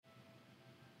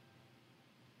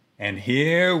And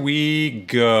here we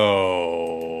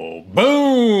go.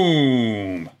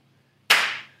 Boom!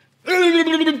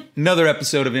 Another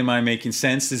episode of Am I Making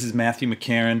Sense? This is Matthew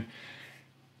McCarran.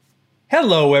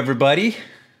 Hello, everybody.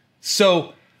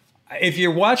 So, if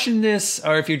you're watching this,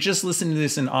 or if you're just listening to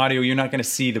this in audio, you're not going to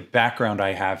see the background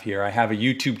I have here. I have a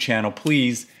YouTube channel.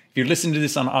 Please, if you're listening to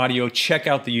this on audio, check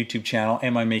out the YouTube channel.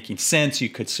 Am I Making Sense? You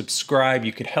could subscribe.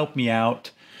 You could help me out.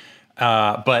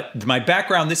 But my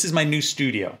background, this is my new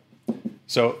studio.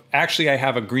 So actually, I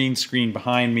have a green screen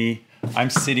behind me. I'm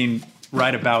sitting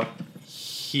right about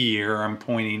here. I'm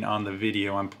pointing on the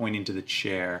video. I'm pointing to the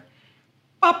chair.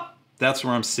 Up. That's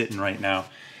where I'm sitting right now.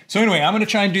 So anyway, I'm going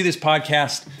to try and do this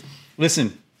podcast.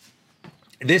 Listen,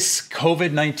 this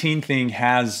COVID-19 thing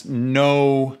has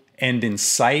no end in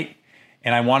sight.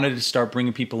 And I wanted to start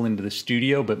bringing people into the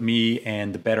studio, but me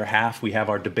and the better half, we have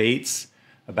our debates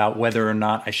about whether or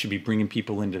not I should be bringing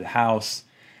people into the house.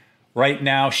 Right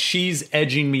now, she's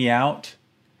edging me out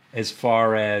as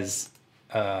far as,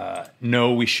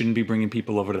 no, we shouldn't be bringing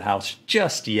people over to the house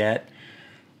just yet.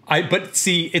 But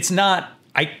see, it's not,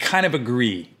 I kind of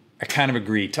agree.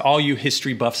 To all you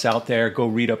history buffs out there, go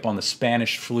read up on the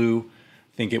Spanish flu.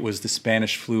 I think it was the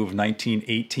Spanish flu of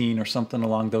 1918 or something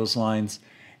along those lines.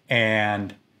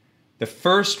 And the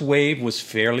first wave was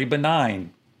fairly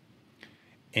benign.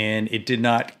 And it did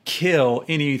not kill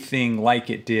anything like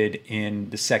it did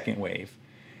in the second wave.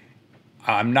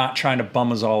 I'm not trying to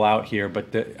bum us all out here,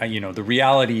 but the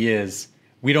reality is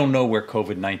we don't know where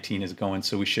COVID-19 is going,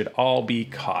 so we should all be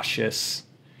cautious.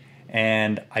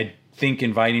 And I think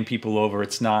inviting people over,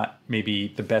 it's not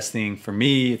maybe the best thing for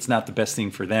me. It's not the best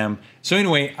thing for them. So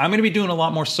anyway, I'm going to be doing a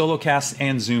lot more solo casts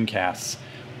and Zoom casts.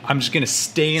 I'm just going to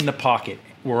stay in the pocket.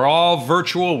 We're all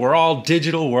virtual, we're all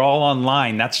digital, we're all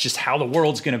online. That's just how the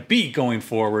world's going to be going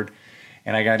forward,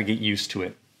 and I got to get used to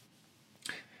it.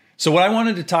 So what I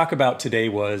wanted to talk about today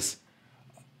was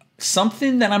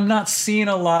something that I'm not seeing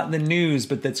a lot in the news,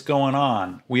 but that's going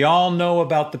on. We all know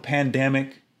about the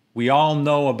pandemic. We all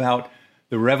know about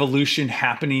the revolution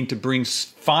happening to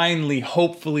finally,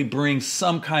 hopefully bring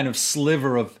some kind of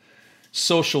sliver of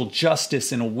social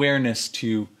justice and awareness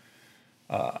to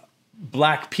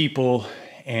Black people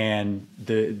and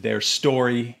their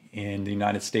story in the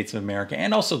United States of America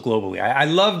and also globally. I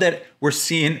love that we're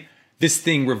seeing this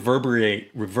thing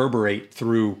reverberate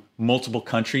through multiple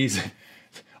countries.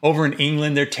 Over in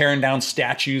England, they're tearing down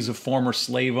statues of former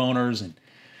slave owners and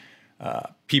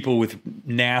people with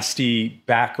nasty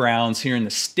backgrounds. Here in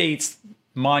the States,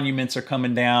 monuments are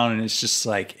coming down, and it's just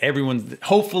like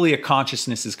hopefully a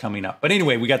consciousness is coming up. But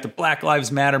anyway, we got the Black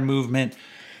Lives Matter movement.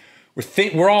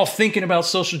 We're all thinking about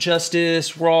social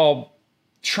justice. We're all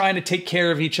trying to take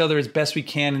care of each other as best we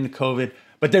can in the COVID.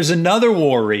 But there's another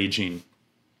war raging.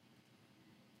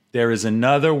 There is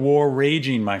another war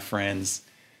raging, my friends.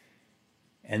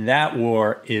 And that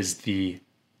war is the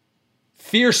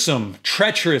fearsome,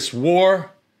 treacherous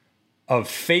war of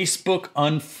Facebook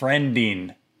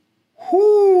unfriending.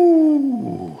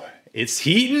 Whoo! It's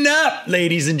heating up,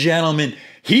 ladies and gentlemen.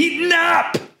 Heating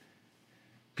up!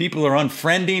 People are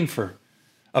unfriending for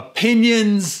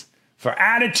opinions, for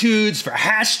attitudes, for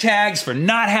hashtags, for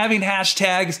not having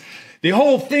hashtags. The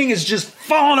whole thing is just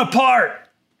falling apart.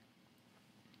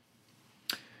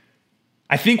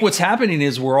 I think what's happening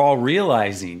is we're all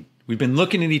realizing we've been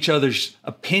looking at each other's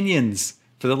opinions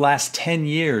for the last 10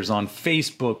 years on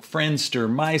Facebook, Friendster,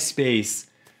 MySpace,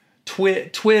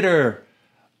 Twitter,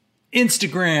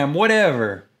 Instagram,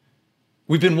 whatever.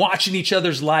 We've been watching each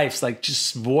other's lives like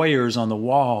just voyeurs on the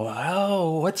wall.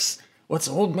 Oh, what's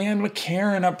old man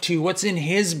McCarran up to? What's in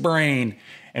his brain?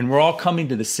 And we're all coming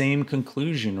to the same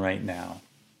conclusion right now.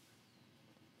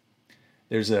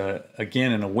 There's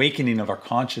again an awakening of our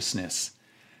consciousness.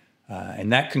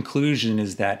 And that conclusion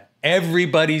is that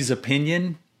everybody's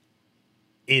opinion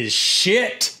is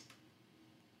shit.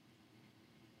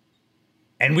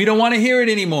 And we don't want to hear it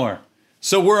anymore.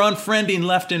 So we're unfriending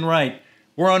left and right.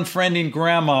 We're unfriending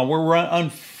grandma. We're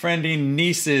unfriending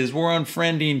nieces. We're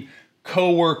unfriending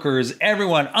coworkers.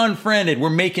 Everyone unfriended. We're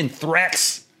making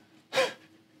threats.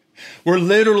 We're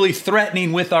literally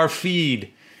threatening with our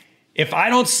feed. If I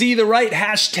don't see the right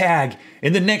hashtag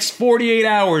in the next 48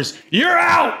 hours, you're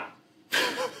out.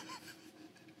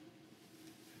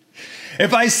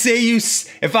 If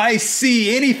I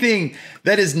see anything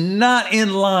that is not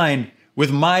in line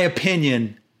with my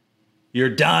opinion, you're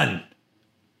done.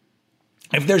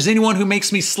 If there's anyone who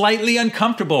makes me slightly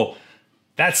uncomfortable,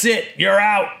 that's it, you're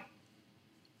out.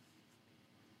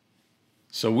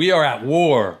 So we are at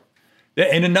war.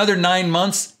 In another 9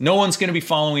 months, no one's going to be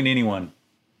following anyone.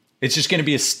 It's just going to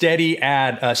be a steady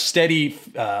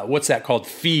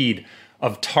feed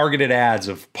of targeted ads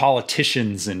of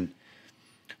politicians and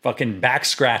fucking back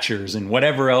scratchers and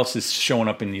whatever else is showing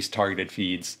up in these targeted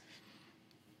feeds.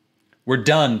 We're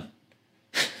done.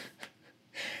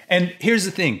 And here's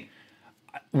the thing.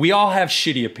 We all have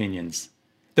shitty opinions.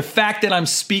 The fact that I'm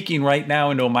speaking right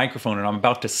now into a microphone and I'm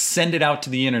about to send it out to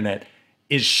the internet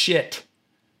is shit.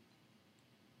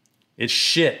 It's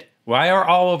shit. Why are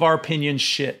all of our opinions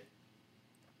shit?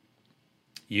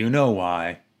 You know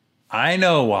why. I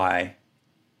know why.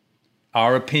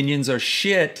 Our opinions are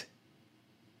shit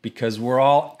because we're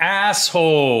all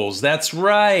assholes. That's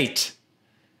right.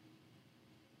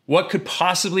 What could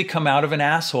possibly come out of an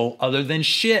asshole other than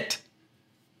shit?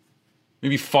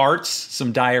 Maybe farts,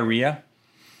 some diarrhea.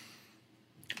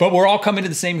 But we're all coming to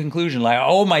the same conclusion, like,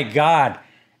 oh my God,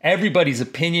 everybody's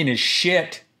opinion is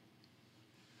shit.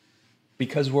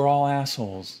 Because we're all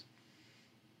assholes.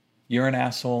 You're an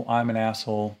asshole, I'm an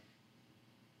asshole.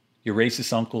 Your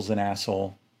racist uncle's an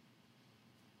asshole.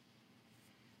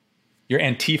 Your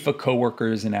Antifa coworker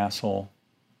is an asshole.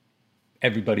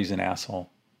 Everybody's an asshole.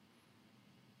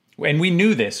 And we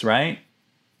knew this, right?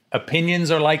 Opinions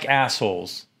are like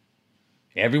assholes.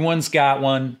 Everyone's got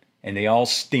one, and they all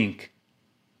stink.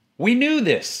 We knew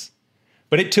this.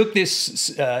 But it took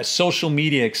this social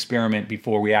media experiment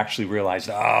before we actually realized,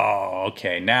 oh,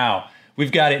 okay, now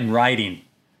we've got it in writing.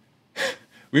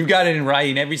 We've got it in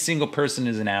writing. Every single person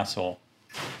is an asshole.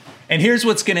 And here's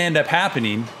what's going to end up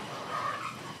happening.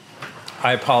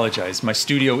 I apologize. My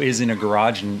studio is in a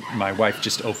garage, and my wife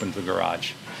just opened the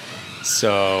garage.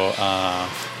 So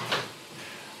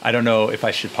I don't know if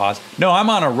I should pause. No, I'm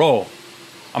on a roll.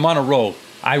 I'm on a roll.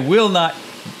 I will not...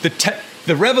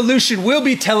 The revolution will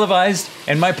be televised,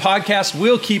 and my podcast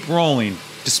will keep rolling,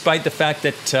 despite the fact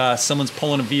that someone's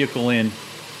pulling a vehicle in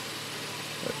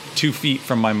 2 feet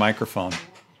from my microphone.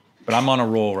 But I'm on a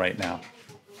roll right now.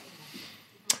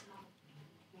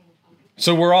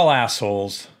 So we're all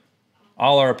assholes.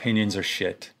 All our opinions are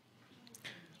shit.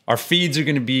 Our feeds are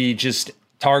going to be just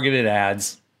targeted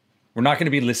ads. We're not going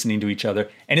to be listening to each other.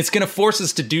 And it's going to force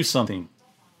us to do something.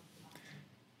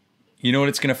 You know what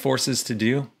it's going to force us to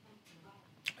do?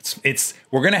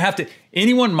 We're going to have to,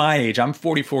 anyone my age, I'm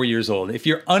 44 years old. If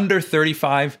you're under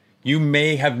 35, you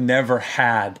may have never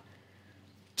had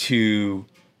to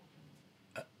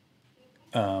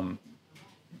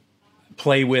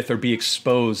play with or be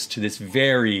exposed to this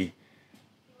very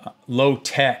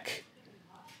low-tech,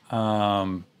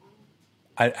 I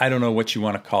don't know what you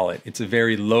want to call it. It's a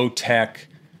very low-tech,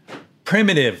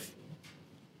 primitive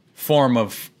form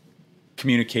of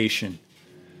communication.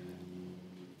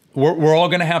 We're all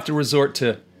going to have to resort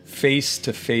to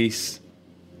face-to-face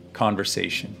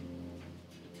conversation.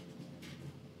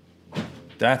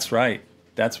 That's right.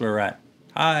 That's where we're at.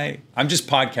 Hi. I'm just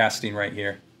podcasting right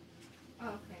here. Oh,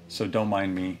 okay. So don't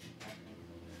mind me.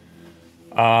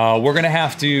 We're going to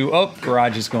have to... Oh,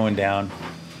 garage is going down.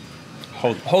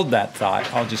 Hold that thought.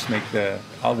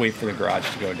 I'll wait for the garage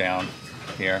to go down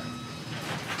here.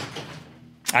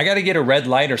 I got to get a red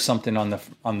light or something on the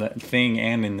thing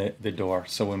and in the door,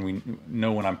 so when we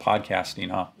know when I'm podcasting,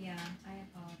 huh? Yeah, I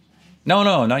apologize.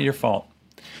 No, not your fault.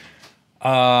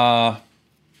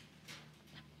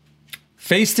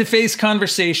 Face-to-face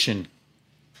conversation.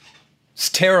 It's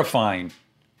terrifying.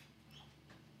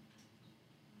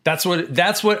 That's what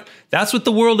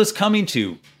the world is coming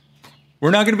to.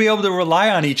 We're not going to be able to rely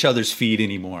on each other's feed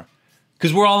anymore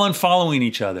because we're all unfollowing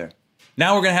each other.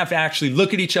 Now we're going to have to actually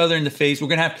look at each other in the face. We're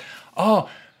going to have, oh,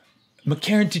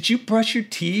 McCarran, did you brush your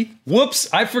teeth?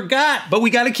 Whoops, I forgot, but we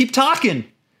got to keep talking.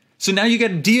 So now you got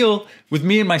to deal with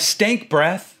me and my stank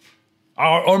breath.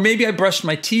 Or maybe I brushed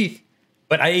my teeth,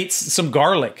 but I ate some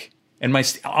garlic and my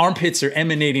armpits are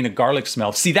emanating a garlic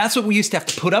smell. See, that's what we used to have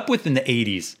to put up with in the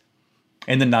 80s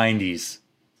and the 90s.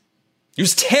 It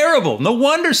was terrible. No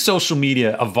wonder social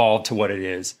media evolved to what it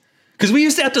is. Because we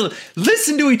used to have to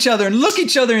listen to each other and look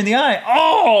each other in the eye.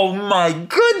 Oh my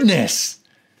goodness.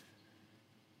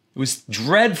 It was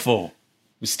dreadful.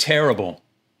 It was terrible.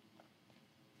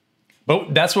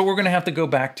 But that's what we're going to have to go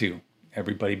back to,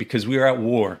 everybody, because we are at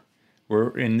war.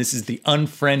 And this is the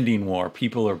unfriending war.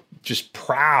 People are just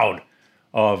proud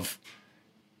of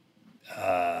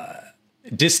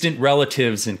distant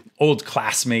relatives and old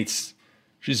classmates,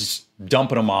 just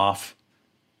dumping them off,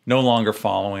 no longer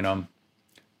following them.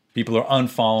 People are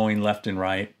unfollowing left and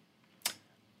right.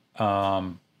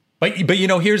 But you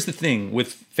know, here's the thing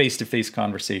with face-to-face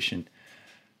conversation.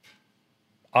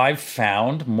 I've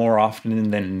found more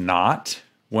often than not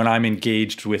when I'm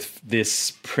engaged with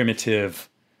this primitive,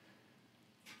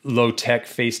 low-tech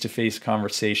face-to-face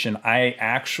conversation, I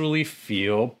actually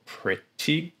feel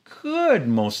pretty good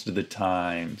most of the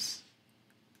times.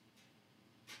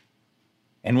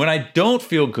 And when I don't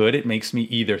feel good, it makes me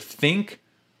either think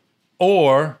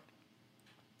or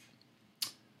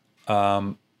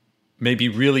maybe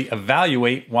really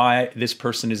evaluate why this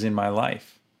person is in my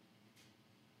life.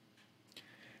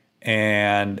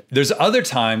 And there's other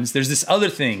times, there's this other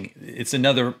thing. It's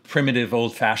another primitive,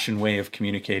 old-fashioned way of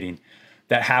communicating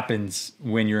that happens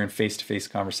when you're in face-to-face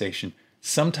conversation.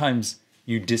 Sometimes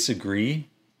you disagree,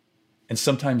 and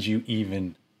sometimes you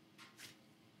even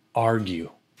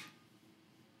argue.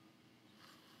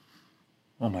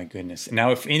 Oh my goodness.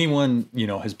 Now, if anyone,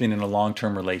 has been in a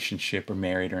long-term relationship or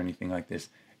married or anything like this,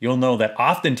 you'll know that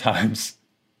oftentimes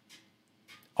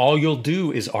all you'll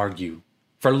do is argue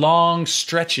for long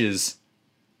stretches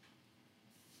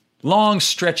of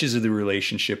the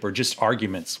relationship, or just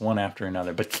arguments one after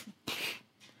another. But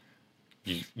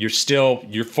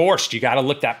you're forced. You got to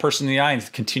look that person in the eye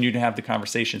and continue to have the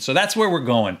conversation. So that's where we're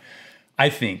going. I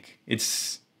think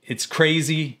it's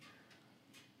crazy.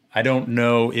 I don't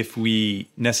know if we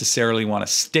necessarily want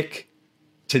to stick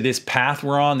to this path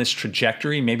we're on, this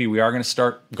trajectory. Maybe we are going to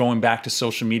start going back to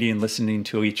social media and listening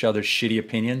to each other's shitty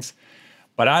opinions.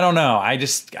 But I don't know. I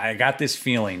got this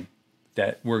feeling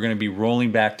that we're going to be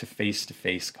rolling back to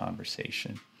face-to-face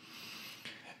conversation.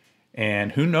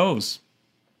 And who knows?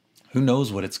 Who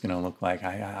knows what it's going to look like?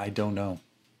 I don't know.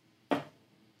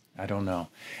 I don't know.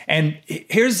 And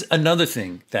here's another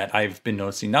thing that I've been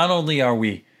noticing. Not only are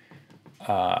we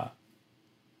going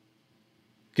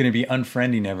to be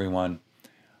unfriending everyone,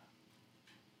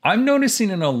 I'm noticing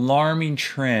an alarming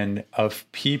trend of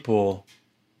people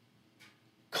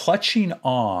clutching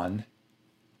on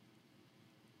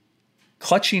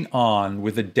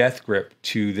with a death grip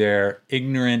to their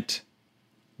ignorant,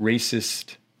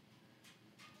 racist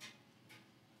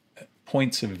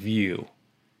points of view.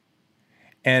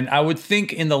 And I would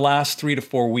think in the last 3 to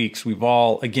 4 weeks, we've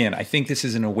all, again, I think this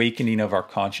is an awakening of our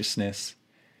consciousness.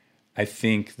 I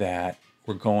think that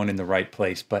we're going in the right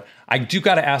place. But I do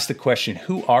got to ask the question,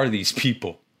 who are these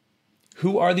people?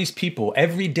 Who are these people?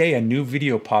 Every day a new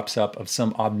video pops up of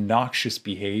some obnoxious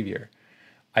behavior.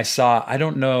 I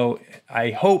don't know,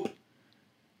 I hope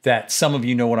that some of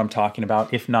you know what I'm talking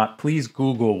about. If not, please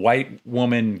Google white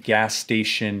woman gas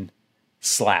station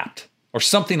slapped or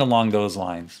something along those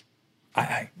lines.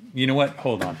 You know what?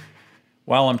 Hold on.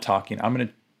 While I'm talking, I'm going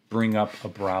to bring up a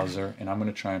browser and I'm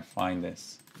going to try and find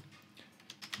this.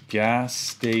 Gas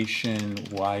station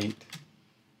white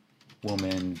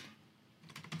woman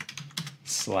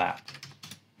slapped.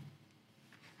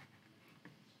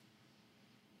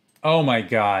 Oh my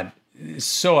God. It's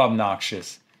so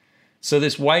obnoxious. So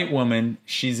this white woman,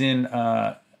 she's in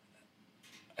an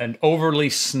overly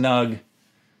snug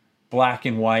black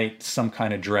and white, some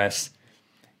kind of dress,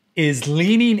 is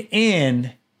leaning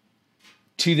in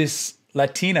to this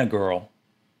Latina girl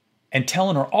and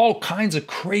telling her all kinds of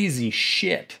crazy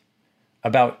shit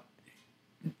about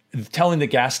telling the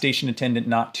gas station attendant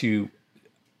not to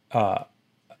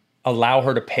allow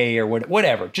her to pay or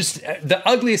whatever. Just the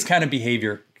ugliest kind of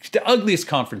behavior, the ugliest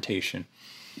confrontation.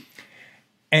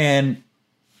 And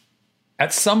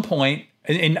at some point,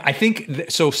 and I think,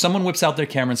 so someone whips out their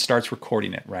camera and starts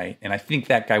recording it, right? And I think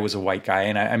that guy was a white guy.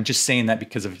 And I'm just saying that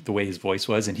because of the way his voice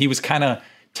was. And he was kind of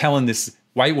telling this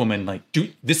white woman, like,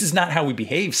 dude, this is not how we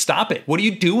behave. Stop it. What are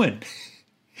you doing?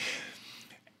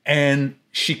 And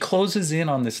she closes in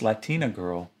on this Latina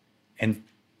girl. And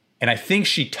I think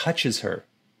she touches her.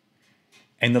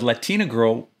 And the Latina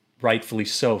girl, rightfully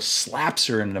so, slaps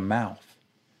her in the mouth.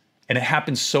 And it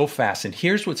happens so fast. And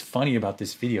here's what's funny about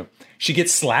this video. She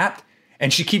gets slapped.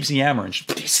 And she keeps yammering.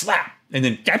 She slap. And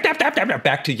then tap, tap, tap, tap, tap,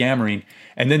 back to yammering.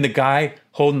 And then the guy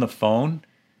holding the phone,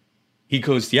 he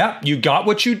goes, yeah, you got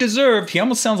what you deserved. He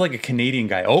almost sounds like a Canadian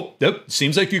guy. Oh, yep,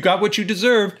 seems like you got what you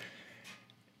deserved.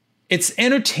 It's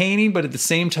entertaining, but at the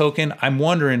same token, I'm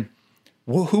wondering,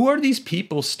 well, who are these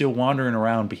people still wandering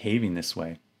around behaving this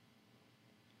way?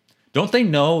 Don't they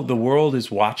know the world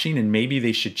is watching and maybe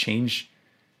they should change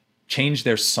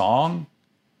their song?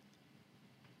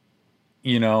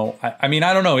 You know, I mean,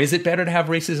 I don't know. Is it better to have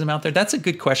racism out there? That's a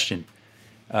good question.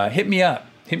 Hit me up.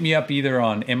 Hit me up either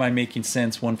on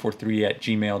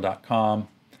amimakingsense143@gmail.com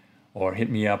or hit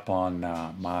me up on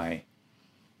my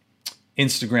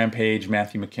Instagram page,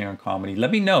 Matthew McCarran Comedy.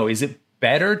 Let me know. Is it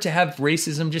better to have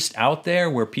racism just out there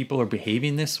where people are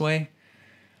behaving this way?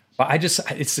 But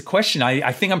it's the question.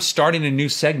 I think I'm starting a new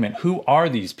segment. Who are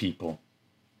these people?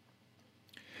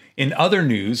 In other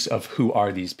news of who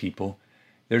are these people,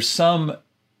 there's some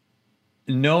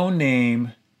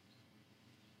no-name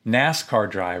NASCAR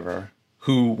driver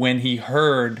who, when he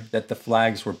heard that the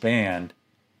flags were banned,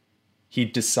 he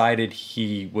decided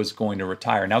he was going to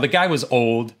retire. Now, the guy was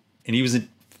old, and he was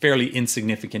fairly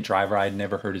insignificant driver. I had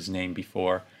never heard his name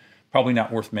before. Probably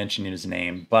not worth mentioning his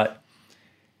name, but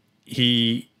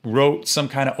he wrote some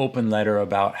kind of open letter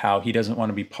about how he doesn't want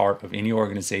to be part of any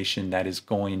organization that is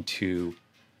going to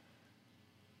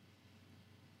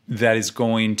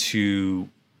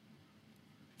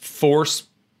force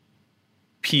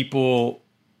people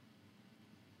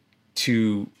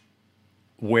to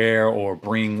wear or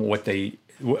bring what they,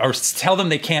 or tell them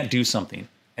they can't do something.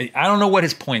 I don't know what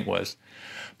his point was,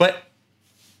 but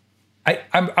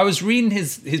I was reading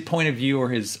his point of view or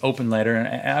his open letter,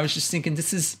 and I was just thinking,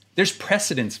 there's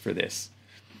precedence for this.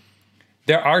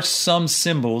 There are some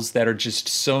symbols that are just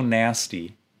so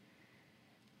nasty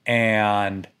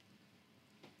and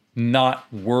not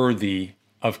worthy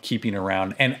of keeping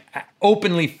around, and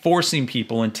openly forcing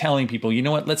people and telling people, you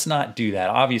know what, let's not do that.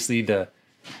 Obviously, the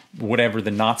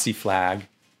Nazi flag.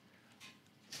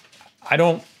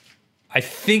 I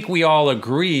think we all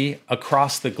agree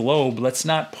across the globe, let's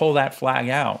not pull that flag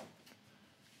out.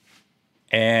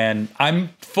 And I'm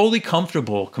fully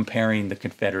comfortable comparing the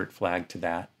Confederate flag to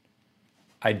that.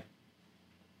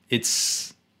 It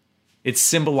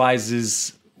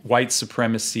symbolizes white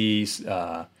supremacy.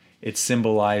 It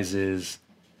symbolizes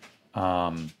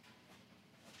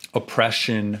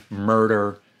oppression,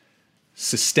 murder,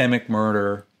 systemic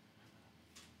murder.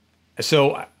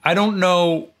 So I don't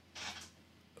know,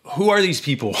 who are these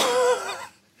people?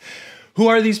 Who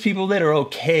are these people that are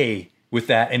okay with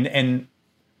that and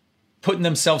putting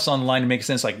themselves on the line to make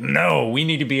sense? Like, no, we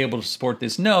need to be able to support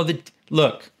this. No,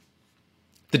 look,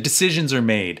 the decisions are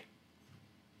made.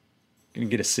 I'm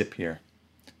gonna get a sip here.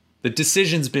 The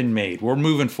decision's been made. We're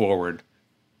moving forward,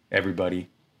 everybody.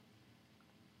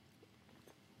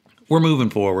 We're moving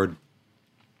forward.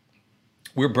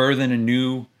 We're birthing a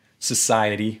new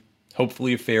society,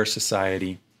 hopefully a fair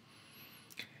society.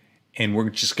 And we're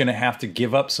just going to have to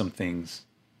give up some things.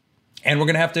 And we're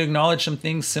going to have to acknowledge some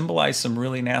things, symbolize some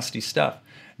really nasty stuff.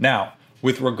 Now,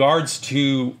 with regards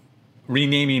to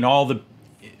renaming all the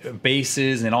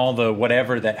bases and all the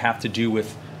whatever that have to do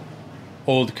with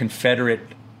old Confederate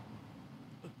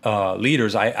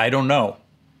leaders, I don't know.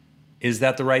 Is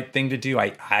that the right thing to do?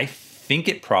 I think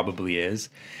it probably is.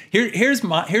 Here's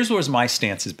where my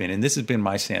stance has been, and this has been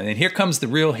my stance. And here comes the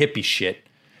real hippie shit.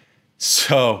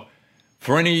 So,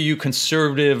 for any of you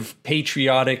conservative,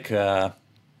 patriotic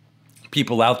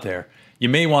people out there, you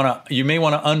may want to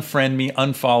unfriend me,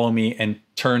 unfollow me, and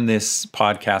turn this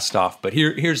podcast off. But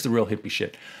here's the real hippie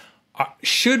shit.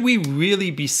 Should we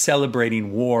really be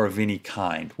celebrating war of any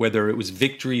kind, whether it was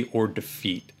victory or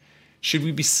defeat? Should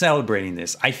we be celebrating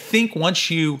this? I think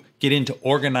once you get into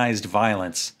organized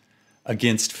violence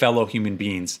against fellow human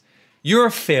beings, you're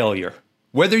a failure.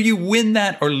 Whether you win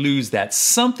that or lose that,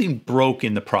 something broke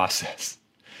in the process.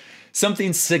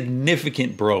 Something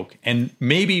significant broke. And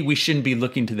maybe we shouldn't be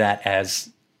looking to that as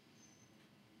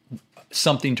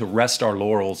something to rest our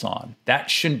laurels on. That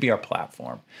shouldn't be our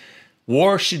platform.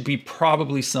 War should be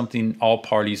probably something all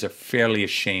parties are fairly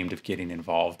ashamed of getting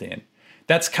involved in.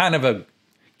 That's kind of a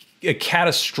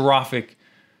catastrophic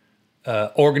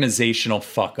organizational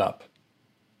fuck up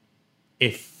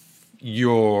if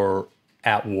you're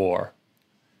at war.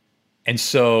 And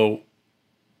so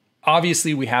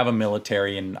obviously we have a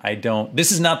military, and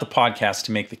this is not the podcast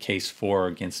to make the case for or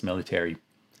against military.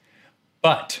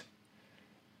 But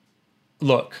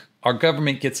look, our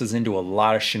government gets us into a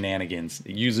lot of shenanigans.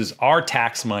 It uses our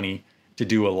tax money to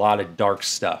do a lot of dark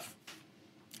stuff.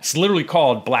 It's literally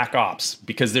called Black Ops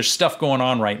because there's stuff going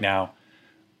on right now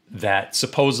that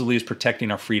supposedly is protecting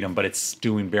our freedom, but it's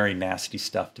doing very nasty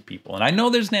stuff to people. And I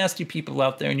know there's nasty people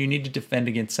out there, and you need to defend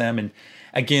against them. And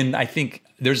again, I think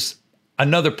there's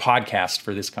another podcast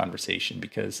for this conversation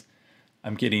because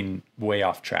I'm getting way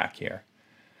off track here.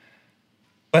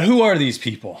 But who are these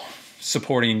people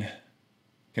supporting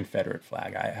Confederate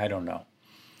flag? I don't know.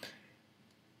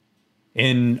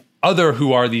 In other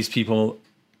Who Are These People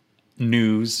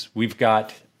news, we've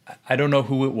got, I don't know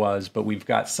who it was, but we've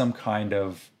got some kind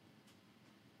of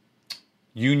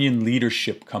union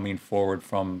leadership coming forward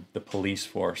from the police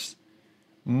force,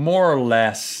 more or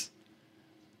less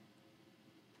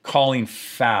calling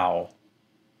foul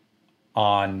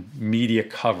on media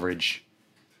coverage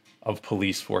of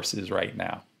police forces right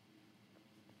now.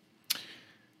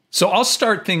 So I'll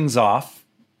start things off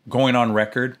going on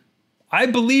record. I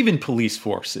believe in police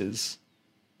forces.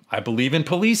 I believe in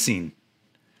policing.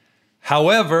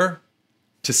 However,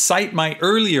 to cite my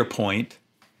earlier point,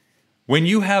 when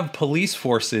you have police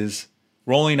forces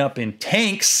rolling up in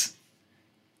tanks,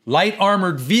 light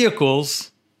armored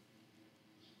vehicles,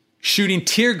 shooting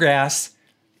tear gas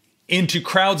into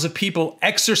crowds of people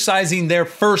exercising their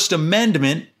First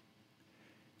Amendment,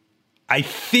 I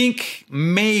think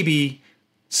maybe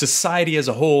society as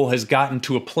a whole has gotten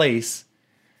to a place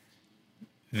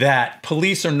that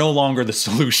police are no longer the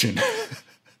solution.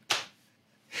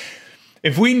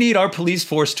 If we need our police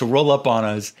force to roll up on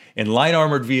us in light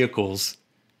armored vehicles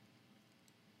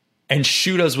and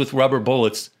shoot us with rubber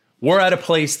bullets, we're at a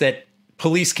place that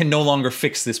police can no longer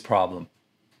fix this problem.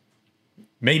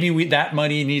 Maybe that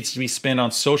money needs to be spent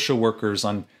on social workers,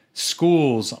 on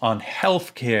schools, on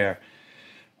healthcare,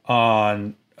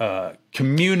 on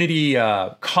community,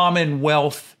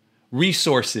 commonwealth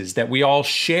resources that we all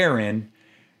share in,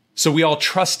 so we all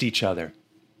trust each other.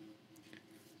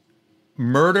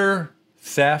 Murder,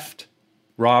 theft,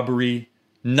 robbery,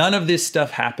 none of this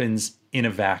stuff happens in a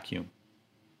vacuum.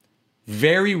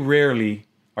 Very rarely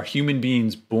are human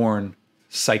beings born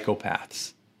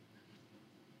psychopaths.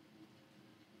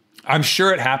 I'm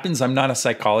sure it happens. I'm not a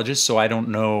psychologist, so I don't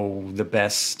know the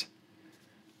best.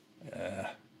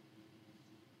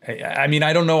 I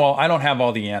don't know. I don't have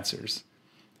all the answers.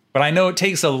 But I know it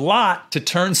takes a lot to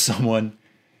turn someone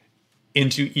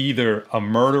into either a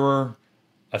murderer,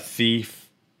 a thief,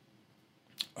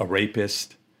 a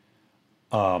rapist.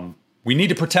 We need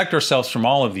to protect ourselves from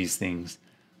all of these things.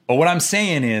 But what I'm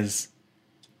saying is,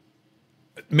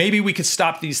 maybe we could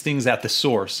stop these things at the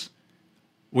source,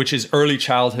 which is early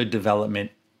childhood development,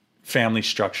 family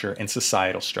structure, and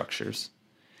societal structures.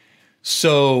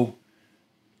 So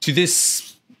to this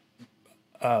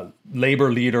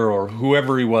labor leader or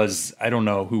whoever he was, I don't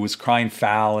know, who was crying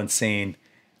foul and saying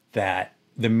that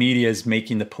the media is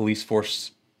making the police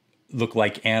force look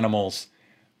like animals.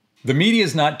 The media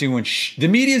is not doing the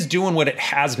media is doing what it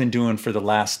has been doing for the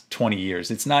last 20 years.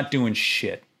 It's not doing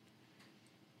shit.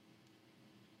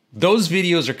 Those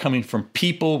videos are coming from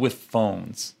people with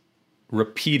phones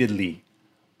repeatedly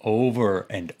over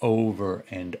and over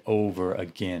and over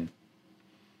again.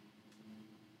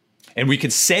 And we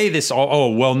could say this,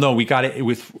 no, we got it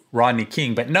with Rodney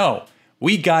King. But no,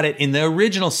 we got it in the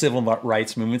original civil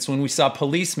rights movements when we saw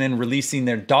policemen releasing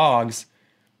their dogs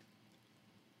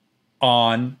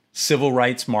on civil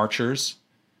rights marchers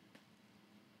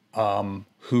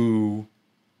who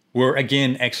were,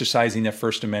 again, exercising their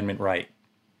First Amendment right.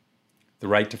 The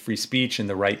right to free speech and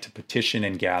the right to petition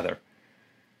and gather.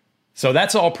 So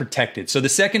that's all protected. So the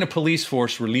second a police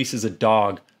force releases a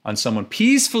dog on someone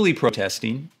peacefully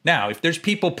protesting. Now, if there's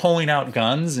people pulling out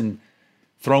guns and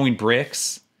throwing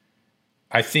bricks,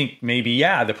 I think maybe,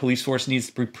 the police force needs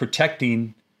to be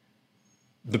protecting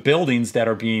the buildings that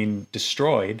are being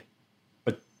destroyed.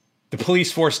 But the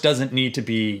police force doesn't need to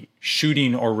be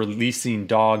shooting or releasing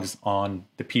dogs on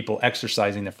the people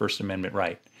exercising their First Amendment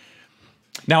right.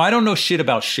 Now, I don't know shit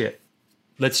about shit.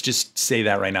 Let's just say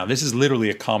that right now. This is literally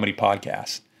a comedy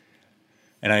podcast.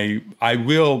 And I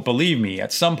will, believe me,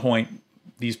 at some point,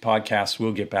 these podcasts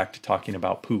will get back to talking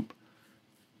about poop.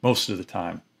 Most of the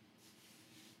time.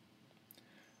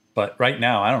 But right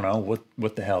now, I don't know.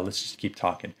 What the hell? Let's just keep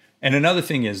talking. And another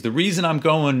thing is, the reason I'm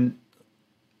going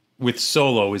with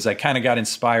solo is I kind of got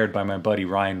inspired by my buddy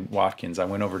Ryan Watkins. I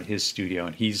went over to his studio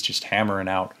and he's just hammering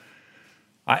out.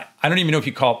 I don't even know if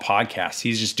you call it podcasts.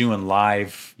 He's just doing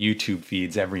live YouTube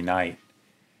feeds every night.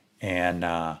 And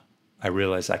I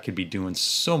realized I could be doing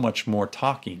so much more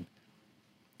talking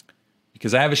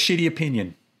because I have a shitty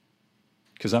opinion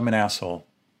because I'm an asshole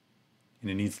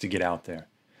and it needs to get out there.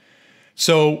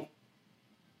 So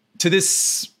to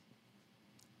this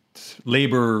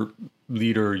labor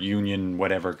leader, union,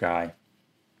 whatever guy,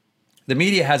 the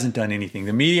media hasn't done anything.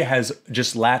 The media has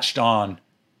just latched on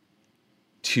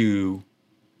to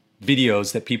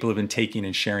videos that people have been taking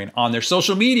and sharing on their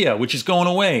social media, which is going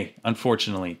away,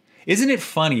 unfortunately. Isn't it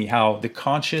funny how the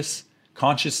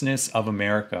consciousness of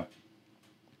America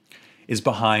is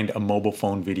behind a mobile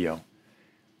phone video?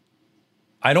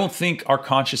 I don't think our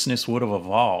consciousness would have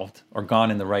evolved or gone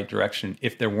in the right direction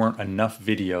if there weren't enough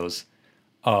videos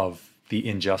of the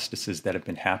injustices that have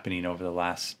been happening over the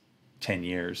last 10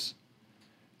 years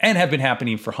and have been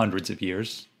happening for hundreds of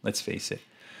years, let's face it.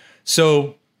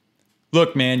 So,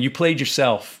 look, man, you played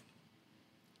yourself.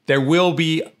 There will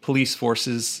be police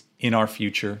forces in our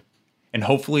future, and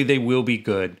hopefully they will be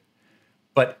good.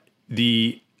 But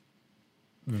the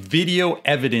video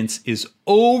evidence is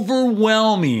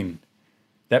overwhelming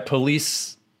that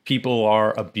police people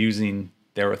are abusing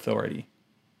their authority,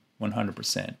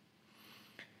 100%.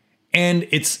 And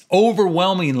it's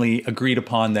overwhelmingly agreed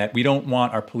upon that we don't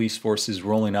want our police forces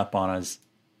rolling up on us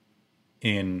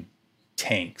in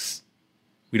tanks.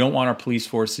 We don't want our police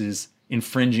forces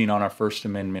infringing on our First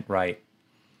Amendment right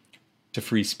to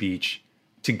free speech,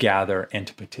 to gather, and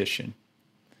to petition.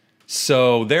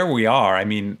 So there we are. I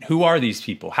mean, who are these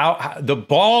people? How the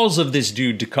balls of this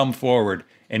dude to come forward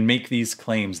and make these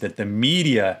claims that the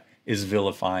media is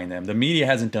vilifying them. The media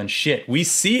hasn't done shit. We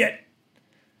see it.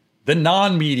 The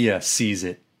non-media sees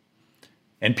it.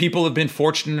 And people have been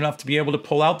fortunate enough to be able to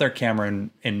pull out their camera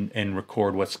and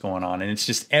record what's going on. And it's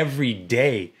just every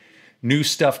day new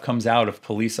stuff comes out of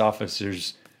police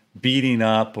officers beating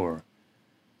up or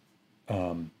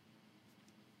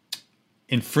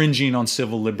infringing on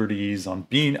civil liberties, on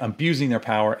abusing their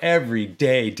power every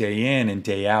day, day in and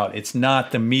day out. It's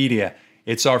not the media.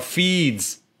 It's our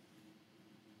feeds.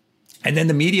 And then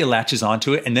the media latches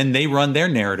onto it, and then they run their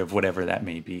narrative, whatever that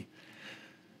may be.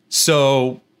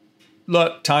 So,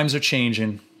 look, times are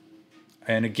changing.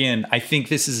 And again, I think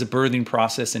this is a birthing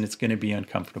process, and it's going to be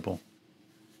uncomfortable.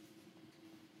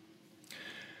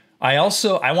 I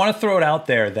want to throw it out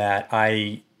there that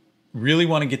I really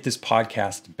want to get this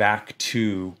podcast back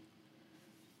to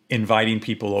inviting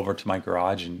people over to my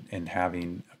garage and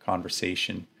having a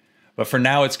conversation. But for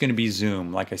now, it's going to be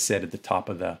Zoom, like I said at the top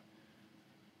of the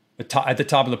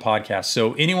podcast.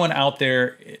 So anyone out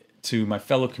there, to my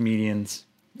fellow comedians,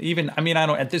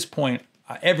 at this point,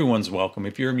 everyone's welcome.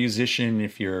 If you're a musician,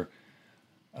 if you're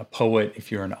a poet,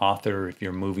 if you're an author, if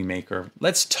you're a movie maker,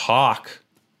 let's talk.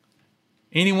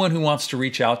 Anyone who wants to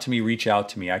reach out to me, reach out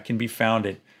to me. I can be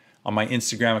found on my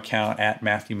Instagram account at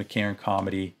Matthew McCarran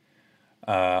Comedy.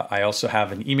 I also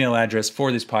have an email address for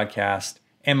this podcast,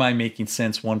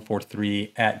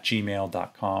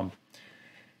 amimakingsense143@gmail.com.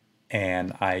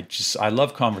 And I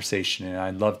love conversation, and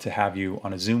I'd love to have you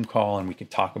on a Zoom call and we can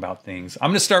talk about things. I'm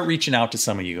going to start reaching out to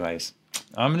some of you guys.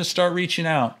 I'm going to start reaching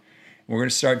out. We're going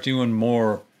to start doing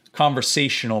more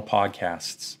conversational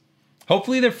podcasts.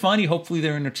 Hopefully they're funny. Hopefully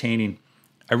they're entertaining.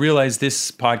 I realize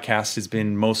this podcast has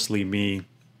been mostly me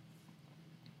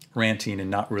ranting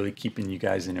and not really keeping you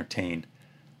guys entertained.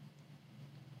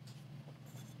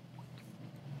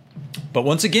 But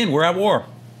once again, we're at war.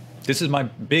 This is my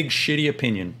big shitty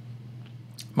opinion.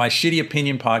 My shitty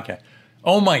opinion podcast.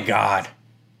 Oh my God.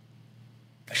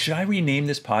 Should I rename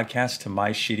this podcast to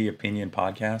My Shitty Opinion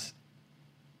Podcast?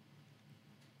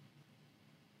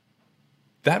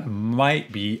 That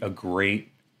might be a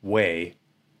great way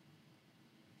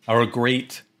or a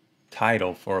great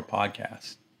title for a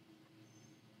podcast.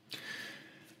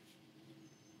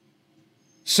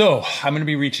 So I'm going to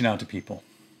be reaching out to people.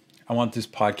 I want this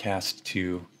podcast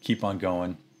to keep on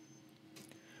going.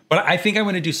 But I think I'm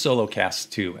going to do solo casts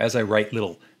too, as I write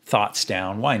little thoughts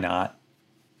down. Why not?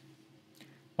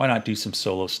 Why not do some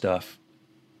solo stuff?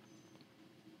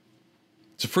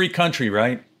 It's a free country,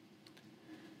 right?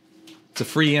 It's a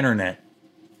free internet.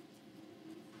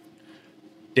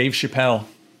 Dave Chappelle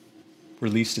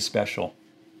released a special.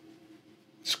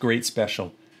 It's a great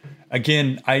special.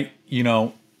 Again, I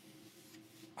don't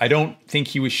think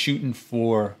he was shooting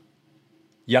for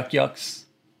yuck yucks,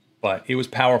 but it was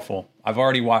powerful. I've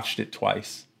already watched it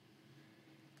twice.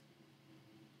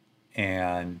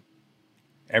 And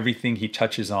everything he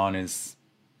touches on is,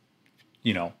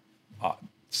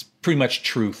 it's pretty much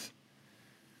truth.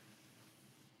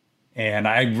 And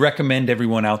I recommend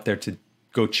everyone out there to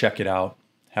go check it out,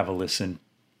 have a listen.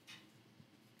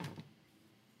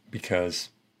 Because,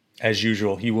 as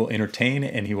usual, he will entertain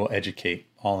and he will educate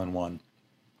all in one.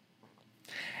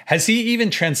 Has he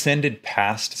even transcended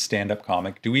past stand-up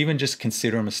comic? Do we even just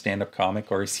consider him a stand-up comic?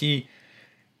 Or is he,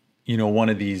 one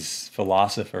of these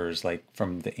philosophers like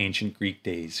from the ancient Greek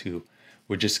days who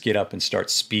would just get up and start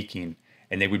speaking,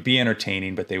 and they would be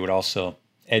entertaining, but they would also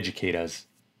educate us?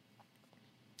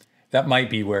 That might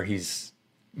be where he's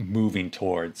moving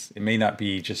towards. It may not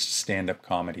be just stand-up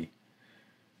comedy.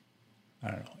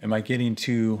 I don't know. Am I getting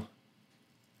too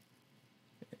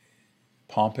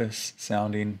pompous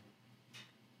sounding?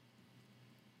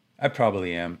 I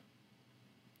probably am.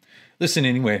 Listen,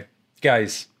 anyway,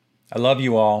 guys, I love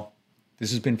you all.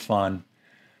 This has been fun.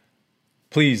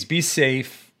 Please be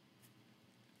safe,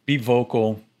 be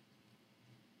vocal,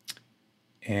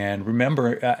 and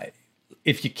remember,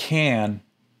 if you can,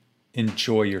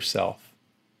 enjoy yourself.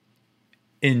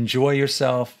 Enjoy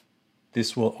yourself.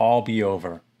 This will all be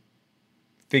over,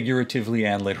 figuratively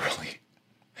and literally.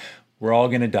 We're all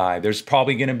going to die. There's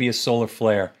probably going to be a solar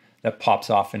flare that pops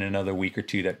off in another week or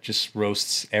two that just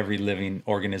roasts every living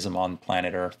organism on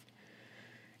planet Earth.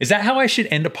 Is that how I should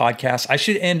end a podcast? I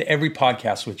should end every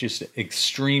podcast with just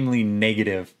extremely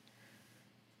negative,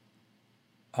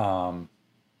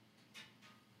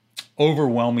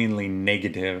 overwhelmingly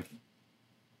negative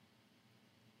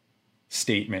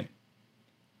statement.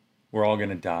 We're all going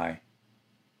to die.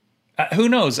 Who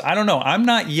knows? I don't know. I'm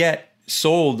not yet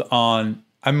sold on,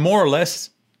 I'm more or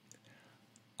less,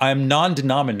 I'm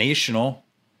non-denominational.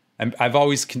 I've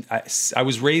always, I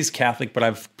was raised Catholic, but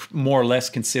I've more or less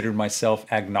considered myself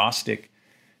agnostic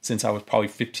since I was probably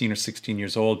 15 or 16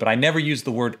 years old. But I never used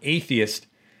the word atheist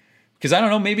because I don't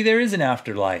know, maybe there is an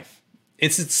afterlife.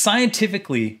 It's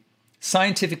scientifically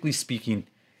speaking,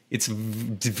 it's a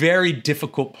very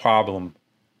difficult problem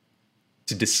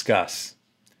to discuss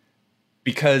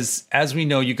because, as we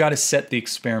know, you got to set the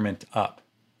experiment up.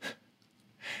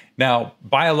 Now,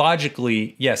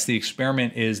 biologically, yes, the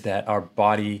experiment is that our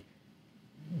body,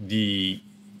 the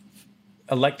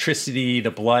electricity,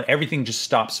 the blood, everything just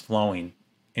stops flowing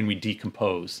and we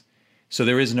decompose. So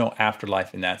there is no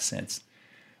afterlife in that sense.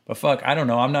 But fuck, I don't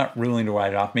know. I'm not willing to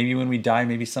write it off. Maybe when we die,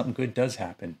 maybe something good does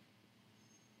happen.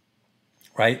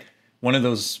 Right? One of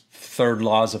those third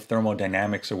laws of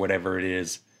thermodynamics or whatever it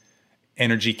is,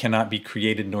 energy cannot be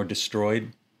created nor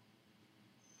destroyed.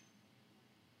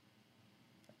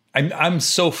 I'm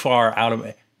so far out of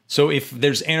it. So if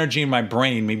there's energy in my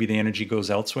brain, maybe the energy goes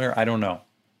elsewhere. I don't know.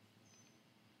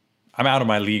 I'm out of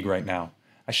my league right now.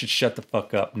 I should shut the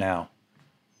fuck up now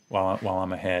while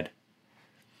I'm ahead.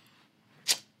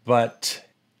 But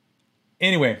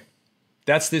anyway,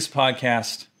 that's this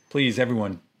podcast. Please,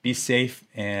 everyone, be safe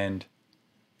and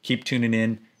keep tuning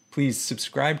in. Please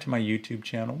subscribe to my YouTube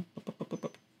channel.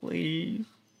 Please.